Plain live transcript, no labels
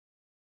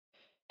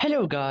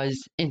Hello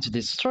guys, in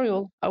today's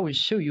tutorial I will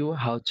show you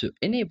how to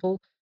enable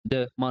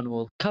the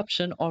manual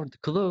caption or the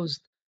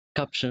closed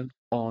caption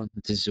on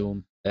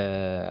the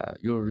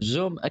your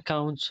Zoom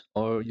account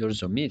or your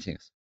Zoom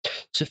meetings.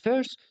 So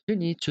first you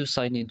need to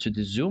sign into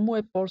the Zoom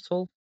web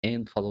portal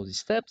and follow the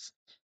steps.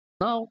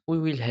 Now we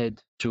will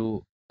head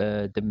to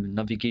the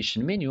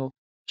navigation menu.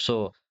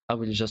 So I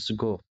will just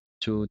go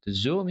to the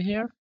Zoom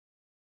here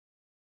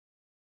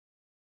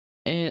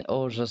and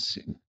or just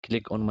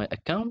click on my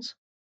account,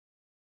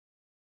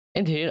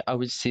 and here I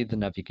will see the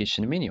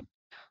navigation menu.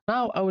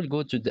 Now I will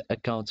go to the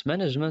account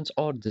management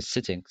or the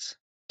settings.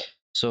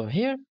 So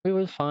here we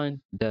will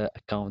find the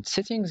account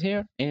settings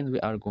here, and we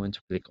are going to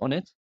click on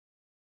it.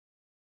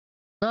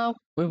 Now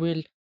we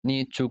will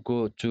need to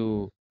go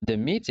to the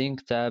meeting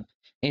tab,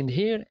 and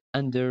here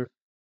under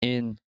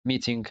in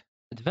meeting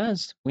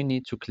advanced we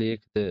need to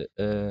click the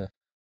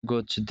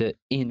go to the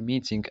in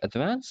meeting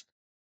advanced,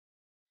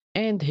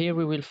 and here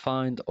we will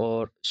find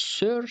or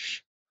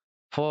search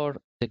for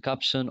the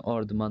caption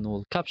or the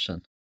manual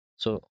caption.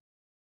 So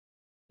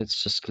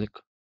let's just click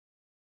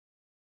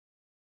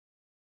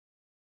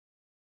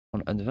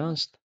on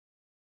advanced.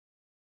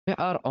 We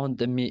are on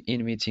the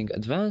in meeting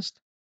advanced.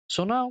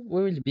 So now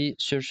we will be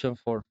searching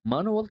for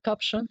manual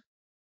caption.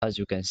 As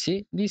you can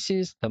see, this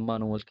is the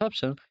manual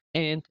caption,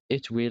 and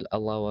it will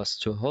allow us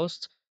to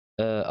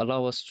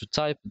allow us to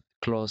type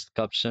closed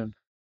caption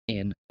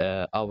in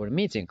our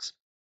meetings.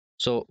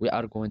 So we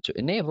are going to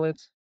enable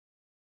it.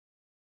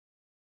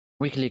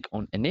 We click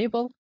on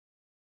enable,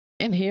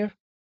 and here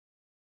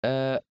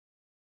uh,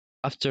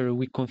 after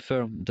we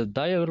confirm the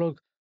dialog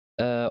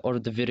or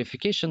the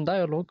verification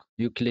dialog,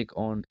 you click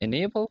on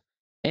enable,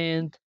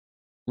 and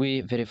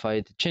we verify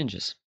the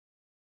changes.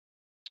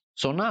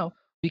 So now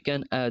we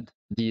can add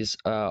these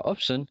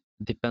option,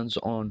 depends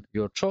on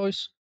your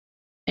choice,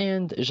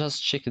 and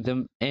just check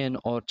them in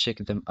or check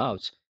them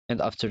out.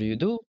 And after you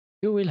do,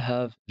 you will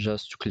have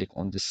just to click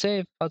on the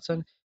save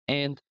button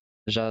and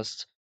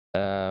just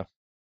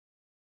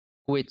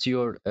quit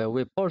your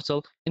web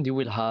portal, and you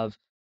will have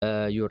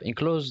your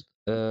enclosed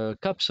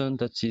caption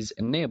that is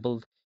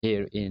enabled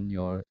here in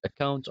your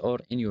account or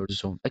in your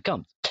Zoom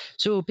account.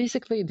 So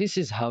basically, this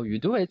is how you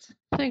do it.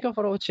 Thank you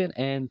for watching,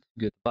 and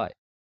goodbye.